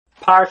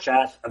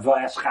Parshas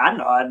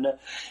V'Eschanon,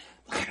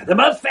 the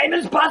most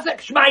famous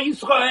pasuk, Shema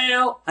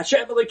Yisrael,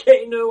 Hashem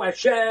Elokeinu,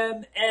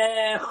 Hashem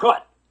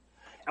Echad.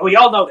 And we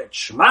all know that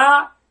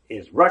Shema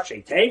is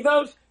Rashi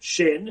Tevos,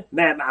 Shin,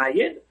 Mem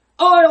Ayin,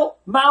 Oil,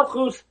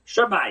 Malchus,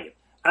 Shemayim.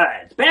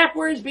 It's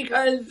backwards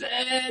because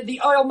the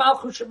Oil,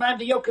 Malchus, Shemayim,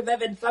 the yoke of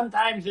heaven,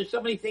 sometimes there's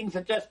so many things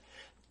that just,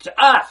 to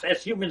us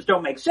as humans,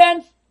 don't make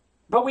sense,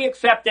 but we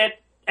accept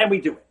it and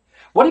we do it.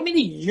 What do you mean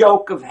the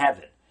yoke of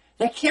heaven?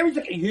 That carries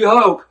like a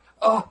yoke.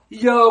 Oh,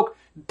 yoke.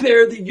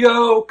 Bear the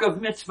yoke of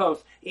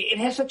mitzvos. It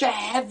has such a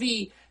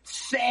heavy,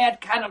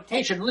 sad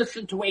connotation.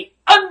 Listen to a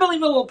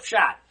unbelievable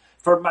pshat.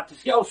 For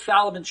Matisyahu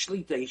Solomon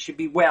Shlita, he should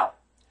be well.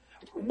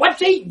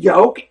 What's a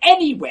yoke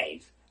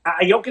anyways?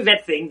 A yoke is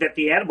that thing that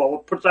the animal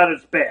puts on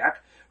its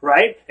back,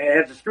 right?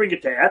 It has a string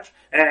attached,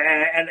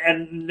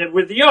 and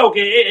with the yoke,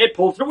 it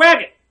pulls the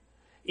wagon.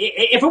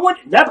 If it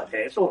wouldn't, never,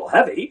 it's a little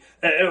heavy.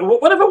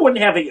 What if it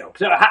wouldn't have a yoke?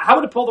 So how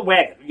would it pull the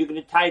wagon? You're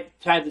going to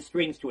tie the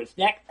strings to its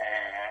neck?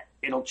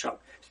 It'll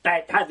choke.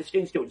 Tie the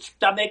strings to its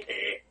stomach?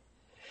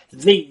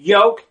 The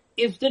yoke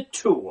is the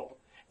tool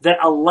that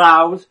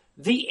allows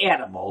the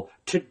animal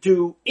to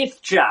do its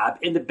job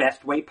in the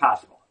best way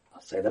possible.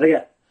 I'll say that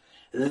again.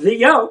 The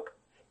yoke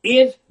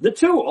is the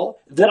tool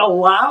that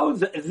allows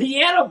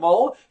the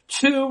animal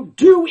to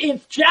do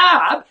its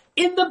job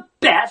in the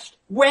best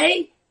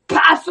way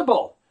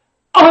possible.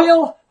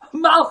 Oil,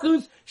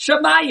 Malchus,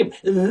 Shemayim.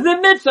 The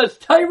mitzvahs,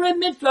 Torah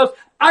mitzvahs,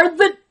 are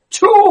the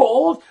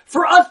tools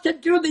for us to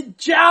do the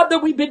job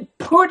that we've been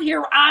put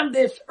here on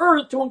this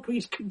earth to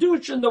increase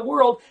kedusha in the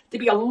world, to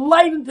be a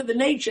light into the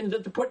nations,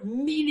 and to put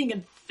meaning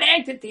and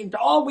sanctity into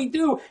all we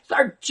do. It's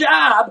our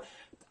job.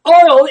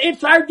 Oil,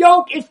 it's our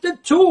yoke. It's the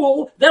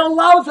tool that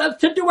allows us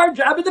to do our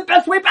job in the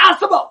best way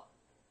possible.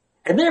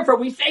 And therefore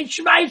we say,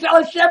 Shema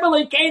Yisrael Hashem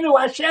Elokeinu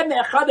Hashem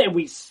Echad, and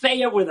we say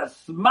it with a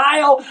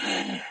smile,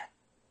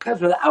 because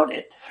without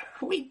it,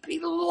 we'd be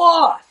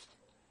lost.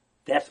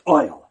 That's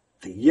oil,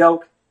 the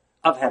yoke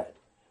of heaven,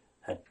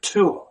 a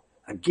tool,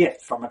 a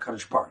gift from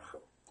HaKadosh Baruch Hu.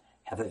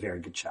 Have a very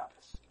good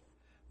Shabbos.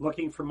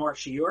 Looking for more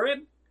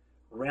shiurim?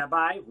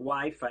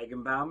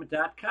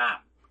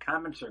 RabbiYFeigenbaum.com.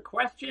 Comments or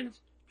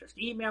questions? Just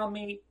email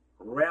me,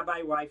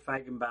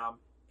 RabbiYFeigenbaum@gmail.com.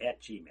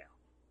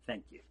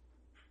 Thank you.